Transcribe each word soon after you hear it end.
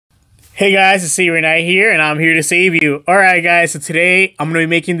Hey guys, it's Saviorknight here, and I'm here to save you. Alright guys, so today I'm going to be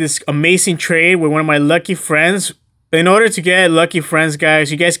making this amazing trade with one of my lucky friends. In order to get lucky friends,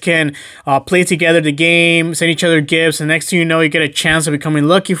 guys, you guys can play together the game, send each other gifts, and next thing you know, you get a chance of becoming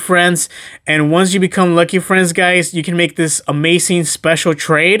lucky friends. And once you become lucky friends, guys, you can make this amazing special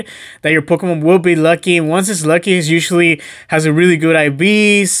trade that your Pokemon will be lucky. And once it's lucky, it usually has a really good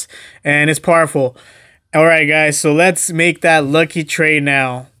IVs, and it's powerful. Alright guys, so let's make that lucky trade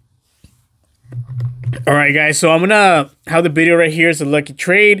now. Alright guys, so I'm gonna have the video right here is a lucky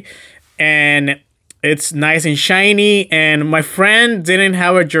trade, and it's nice and shiny, and my friend didn't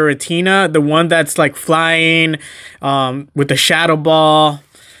have a Giratina, the one that's like flying with the shadow ball.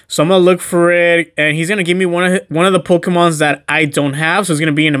 So I'm gonna look for it, and he's gonna give me one of the Pokemons that I don't have. So it's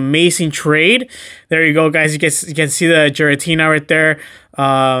gonna be an amazing trade. There you go, guys. You can see the Giratina right there.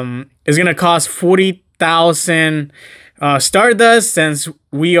 It's gonna cost 40,000 Stardust, since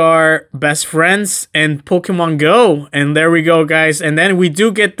we are best friends in Pokemon Go. And there we go, guys. And then we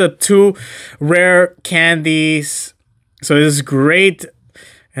do get the 2 rare candies. So this is great.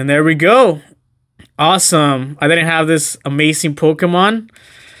 And there we go. Awesome. I didn't have this amazing Pokemon.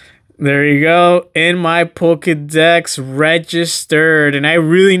 There you go. In my Pokedex registered. And I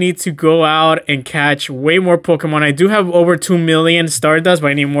really need to go out and catch way more Pokemon. I do have over 2 million Stardust, but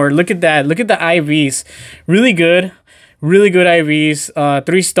I need more. Look at that. Look at the IVs. Really good. Really good IVs,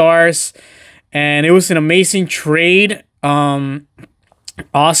 3 stars, and it was an amazing trade.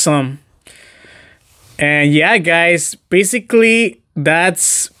 Awesome. And yeah, guys, basically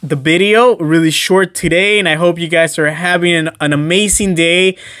that's the video. Really short today, and I hope you guys are having an amazing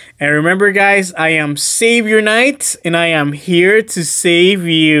day. And remember, guys, I am Saviorknight, and I am here to save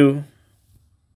you.